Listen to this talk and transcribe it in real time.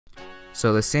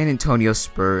So the San Antonio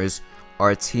Spurs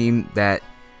are a team that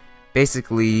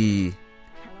basically,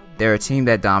 they're a team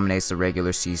that dominates the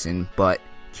regular season but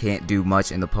can't do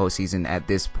much in the postseason at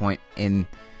this point in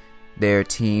their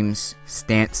team's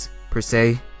stance per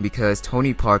se, because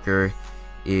Tony Parker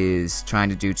is trying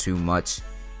to do too much,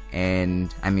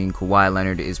 and I mean Kawhi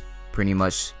Leonard is pretty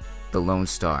much the lone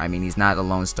star. I mean, he's not a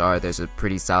lone star. There's a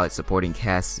pretty solid supporting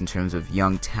cast in terms of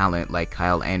young talent like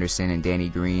Kyle Anderson and Danny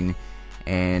Green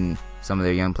and some of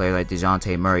their young players like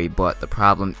DeJounte Murray, but the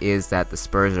problem is that the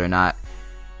Spurs are not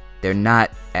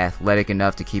athletic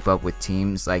enough to keep up with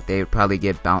teams. Like, they would probably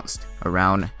get bounced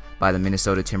around by the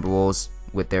Minnesota Timberwolves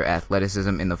with their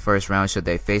athleticism in the first round should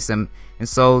they face them. And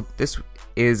so this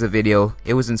is a video,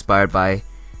 it was inspired by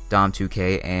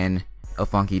Dom2K and a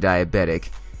funky diabetic.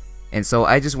 And so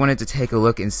I just wanted to take a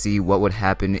look and see what would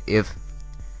happen if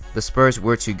the Spurs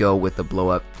were to go with the blow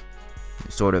up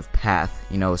sort of path,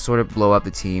 you know, sort of blow up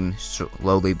the team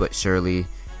slowly but surely,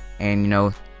 and, you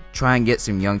know, try and get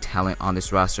some young talent on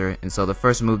this roster. And so the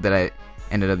first move that I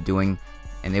ended up doing,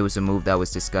 and it was a move that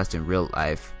was discussed in real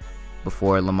life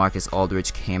before LaMarcus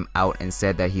Aldridge came out and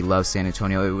said that he loves San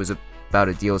Antonio. It was about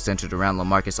a deal centered around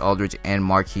LaMarcus Aldridge and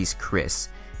Marquise Chris.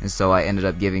 And so I ended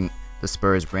up giving the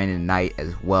Spurs Brandon Knight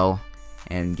as well,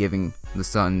 and giving the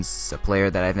Suns a player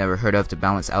that I've never heard of to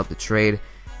balance out the trade.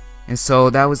 And so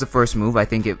that was the first move. I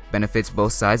think it benefits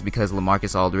both sides because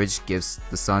LaMarcus Aldridge gives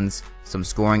the Suns some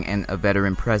scoring and a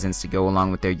veteran presence to go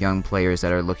along with their young players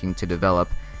that are looking to develop.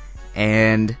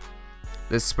 And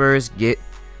the Spurs get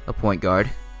a point guard,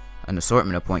 an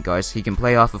assortment of point guards. He can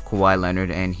play off of Kawhi Leonard,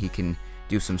 and he can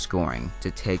do some scoring to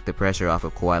take the pressure off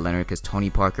of Kawhi Leonard, because Tony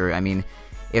Parker, I mean,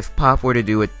 if Pop were to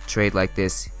do a trade like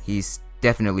this, he's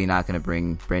definitely not going to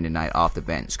bring Brandon Knight off the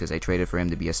bench, because they traded for him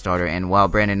to be a starter. And while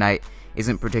Brandon Knight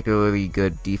isn't particularly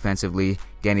good defensively,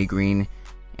 Danny Green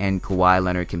and Kawhi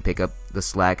Leonard can pick up the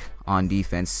slack on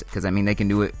defense, because I mean, they can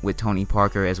do it with Tony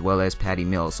Parker as well as Patty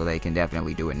Mills, so they can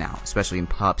definitely do it now, especially in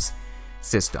Pop's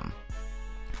system.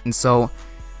 And so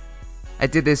I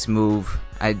did this move,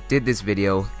 I did this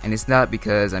video, and it's not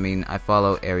because, I mean, I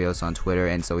follow Arios on Twitter,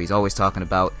 and so he's always talking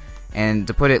about, and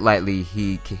to put it lightly,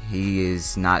 he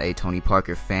is not a Tony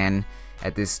Parker fan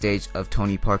at this stage of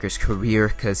Tony Parker's career,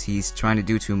 because he's trying to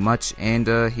do too much,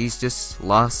 and he's just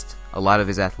lost a lot of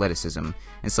his athleticism.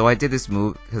 And so I did this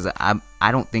move because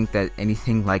I don't think that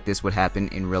anything like this would happen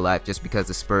in real life, just because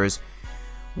the Spurs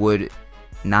would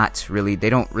not really, they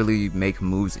don't really make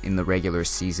moves in the regular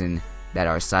season that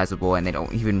are sizable, and they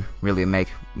don't even really make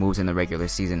moves in the regular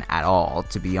season at all,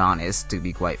 to be honest, to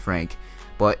be quite frank.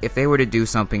 But if they were to do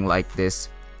something like this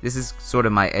is sort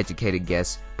of my educated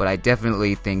guess, but I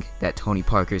definitely think that Tony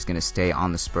Parker is going to stay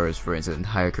on the Spurs for his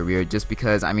entire career, just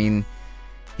because, I mean,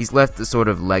 he's left the sort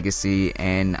of legacy,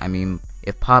 and I mean,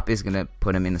 if Pop is going to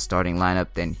put him in the starting lineup,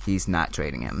 then he's not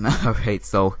trading him. Alright,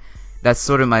 so that's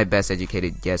sort of my best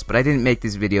educated guess, but I didn't make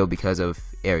this video because of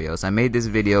Arios. I made this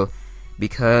video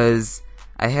because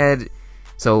I had,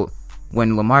 so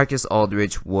when LaMarcus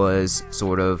Aldridge was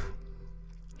sort of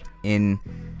in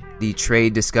the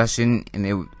trade discussion, and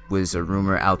it was a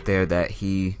rumor out there that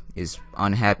he is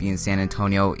unhappy in San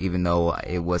Antonio, even though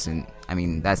it wasn't, I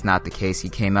mean, that's not the case. He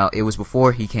came out, it was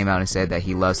before he came out and said that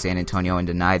he loves San Antonio and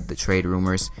denied the trade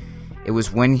rumors. It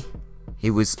was when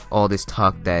it was all this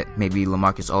talk that maybe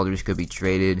LaMarcus Aldridge could be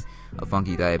traded. A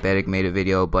Funky Diabetic made a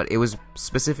video, but it was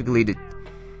specifically to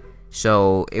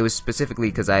show, it was specifically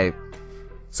because I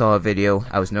saw a video,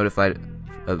 I was notified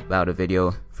about a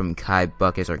video from Kai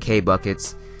Buckets, or K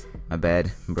Buckets, my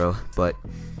bad bro, but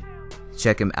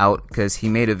check him out because he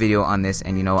made a video on this,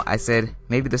 and you know, I said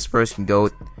maybe the Spurs can go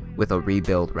with a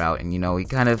rebuild route, and you know, he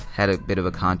kind of had a bit of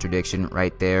a contradiction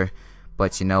right there,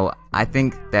 but you know, I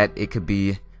think that it could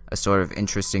be a sort of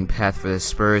interesting path for the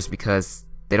Spurs because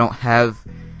they don't have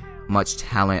much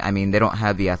talent. I mean, they don't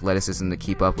have the athleticism to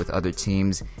keep up with other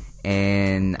teams,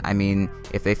 and I mean,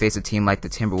 if they face a team like the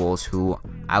Timberwolves, who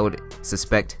I would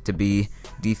suspect to be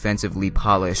defensively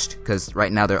polished, because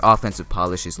right now their offensive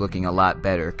polish is looking a lot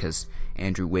better, because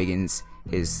Andrew Wiggins,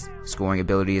 his scoring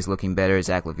ability is looking better,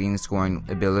 Zach LaVine's scoring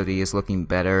ability is looking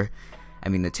better. I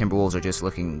mean, the Timberwolves are just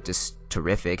looking just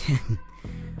terrific.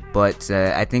 But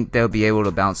I think they'll be able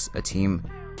to bounce a team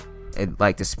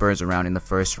like the Spurs around in the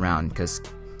first round, because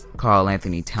Karl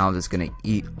Anthony Towns is going to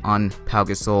eat on Pau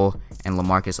Gasol and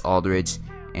LaMarcus Aldridge,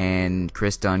 and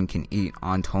Chris Dunn can eat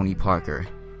on Tony Parker.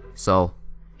 So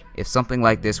if something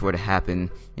like this were to happen,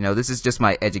 you know, this is just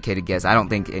my educated guess. I don't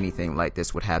think anything like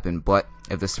this would happen, but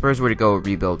if the Spurs were to go a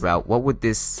rebuild route, what would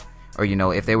this, or you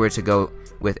know, if they were to go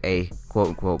with a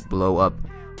quote-unquote blow up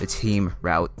the team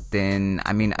route, then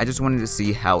I mean, I just wanted to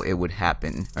see how it would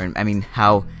happen, or I mean,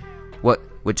 what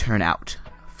would turn out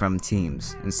from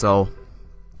teams. And so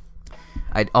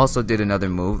I also did another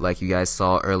move, like you guys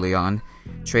saw early on,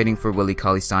 trading for Willie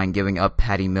Cauley-Stein, giving up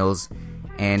Patty Mills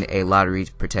and a lottery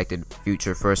protected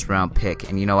future first round pick.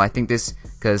 And I think this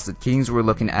because the Kings were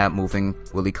looking at moving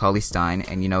Willie Cauley-Stein,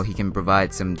 and he can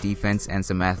provide some defense and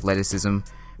some athleticism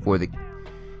for the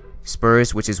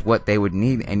Spurs, which is what they would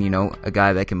need, and a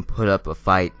guy that can put up a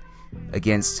fight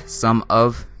against some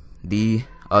of the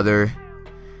other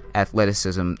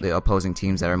athleticism, the opposing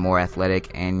teams that are more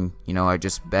athletic and are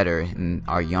just better and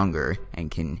are younger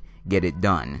and can get it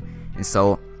done. And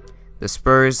so the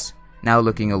Spurs now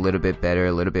looking a little bit better,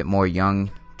 a little bit more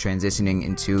young, transitioning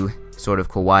into sort of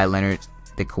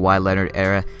the Kawhi Leonard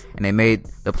era, and they made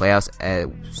the playoffs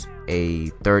as a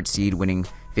third seed, winning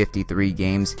 53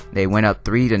 games. They went up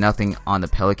 3-0 on the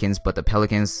Pelicans, but the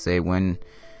Pelicans, they went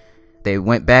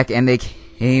back and they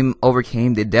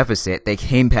overcame the deficit. They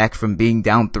came back from being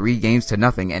down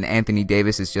 3-0, and Anthony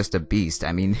Davis is just a beast.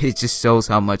 I mean, it just shows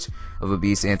how much of a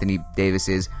beast Anthony Davis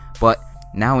is. But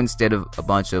now, instead of a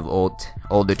bunch of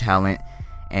older talent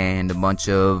and a bunch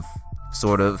of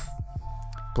sort of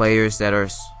players that are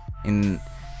in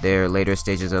their later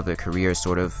stages of their career,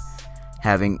 sort of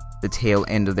having the tail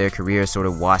end of their career sort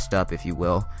of washed up, if you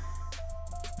will,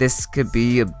 this could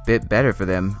be a bit better for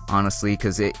them, honestly,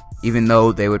 because even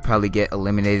though they would probably get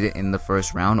eliminated in the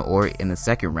first round or in the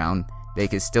second round, they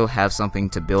could still have something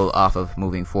to build off of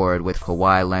moving forward with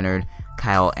Kawhi Leonard,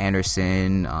 Kyle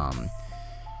Anderson,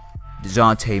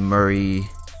 DeJounte Murray,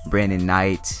 Brandon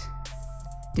Knight,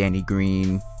 Danny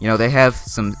Green. They have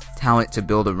some talent to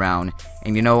build around.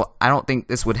 And I don't think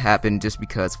this would happen just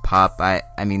because Pop. I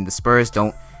mean, the Spurs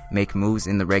don't make moves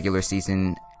in the regular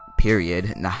season,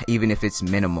 period. Not even if it's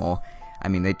minimal. I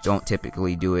mean, they don't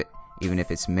typically do it even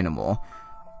if it's minimal.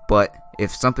 But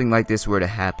if something like this were to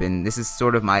happen, this is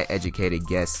sort of my educated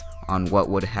guess on what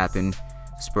would happen.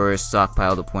 Spurs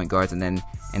stockpile the point guards and then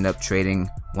end up trading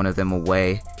one of them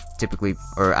away. Typically,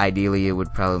 or ideally, it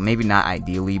would probably, maybe not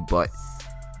ideally, but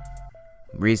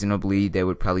reasonably, they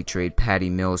would probably trade Patty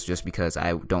Mills, just because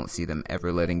I don't see them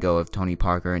ever letting go of Tony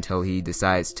Parker until he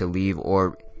decides to leave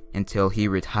or until he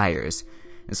retires.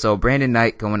 And so Brandon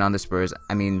Knight going on the Spurs,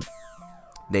 I mean,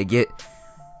 they get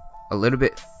a little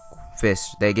bit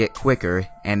they get quicker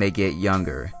and they get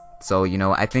younger. So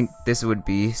I think this would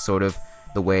be sort of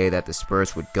the way that the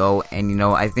Spurs would go, and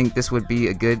I think this would be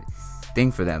a good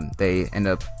thing for them. They end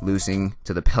up losing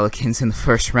to the Pelicans in the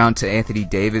first round to Anthony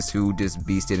Davis, who just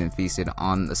beasted and feasted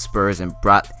on the Spurs and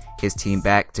brought his team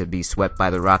back to be swept by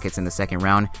the Rockets in the second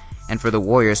round, and for the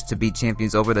Warriors to be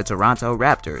champions over the Toronto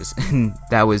Raptors.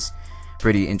 That was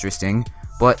pretty interesting.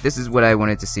 But this is what I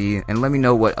wanted to see, and let me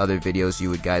know what other videos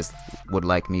you guys would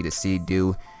like me to see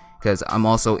do, because I'm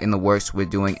also in the works with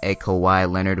doing a Kawhi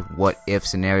Leonard what if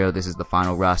scenario. This is the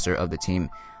final roster of the team.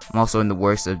 I'm also in the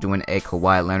works of doing a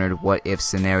Kawhi Leonard what if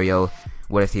scenario.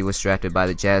 What if he was drafted by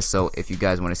the Jazz? So if you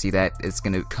guys want to see that, it's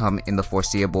going to come in the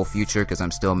foreseeable future, because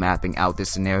I'm still mapping out this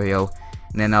scenario,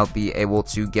 and then I'll be able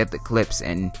to get the clips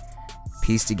and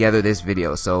piece together this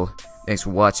video. So thanks for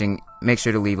watching. Make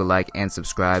sure to leave a like and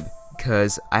subscribe,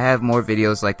 because I have more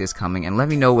videos like this coming, and let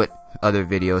me know what other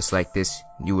videos like this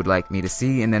you would like me to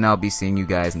see, and then I'll be seeing you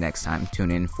guys next time. Tune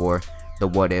in for the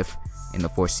what if in the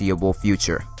foreseeable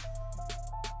future.